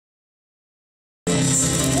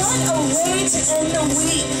What a way to end the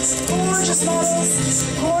week. Gorgeous models,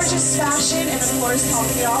 gorgeous fashion, and of course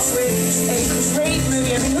topping it off with a great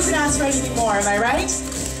movie. I mean, who can ask for anything more, am I right?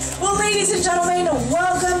 Well, ladies and gentlemen,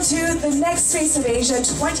 welcome to the Next Face of Asia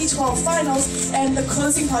 2012 Finals and the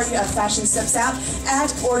closing party of Fashion Steps Out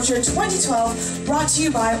at Orchard 2012, brought to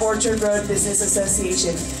you by Orchard Road Business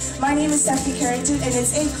Association. My name is Stephanie Carrington, and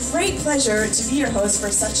it's a great pleasure to be your host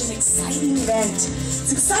for such an exciting event.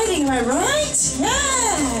 It's exciting, am I right? Yeah!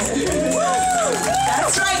 Woo!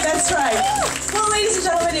 That's right. Well, ladies and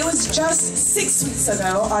gentlemen, it was just 6 weeks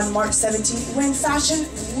ago on March 17th when fashion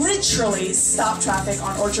literally stopped traffic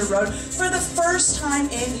on Orchard Road for the first time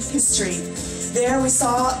in history. There we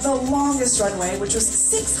saw the longest runway, which was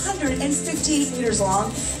 658 meters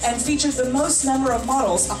long and featured the most number of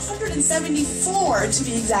models, 174 to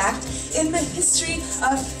be exact, in the history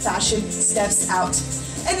of Fashion Steps Out.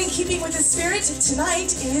 And in keeping with the spirit,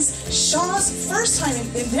 tonight is Shaw's first time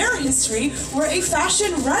in their history where a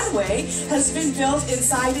fashion runway has been built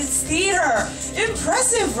inside its theater.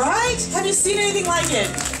 Impressive, right? Have you seen anything like it?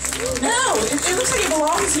 No, it looks like it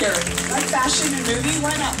belongs here. Like fashion and movie,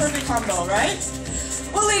 why not? Perfect combo, right?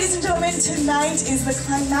 Well, ladies and gentlemen, tonight is the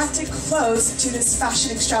climactic close to this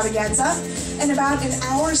fashion extravaganza. In about an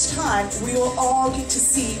hour's time, we will all get to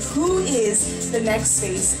see who is the next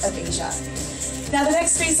face of Asia. Now, the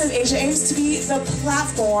Next Face of Asia aims to be the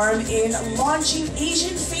platform in launching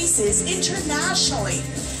Asian faces internationally.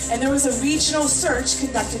 And there was a regional search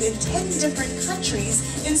conducted in 10 different countries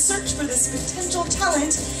in search for this potential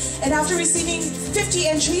talent. And after receiving 50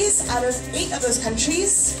 entries out of 8 of those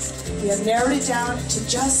countries, we have narrowed it down to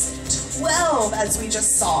just 12, as we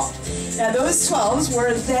just saw. Now, those 12s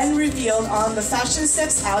were then revealed on the Fashion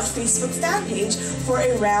Steps Out Facebook fan page for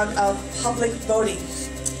a round of public voting.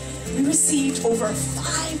 We received over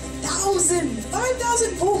 5,000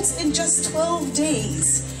 votes in just 12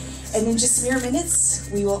 days. And in just mere minutes,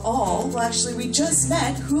 we just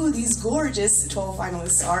met who these gorgeous 12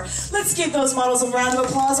 finalists are. Let's give those models a round of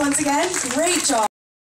applause once again. Great job.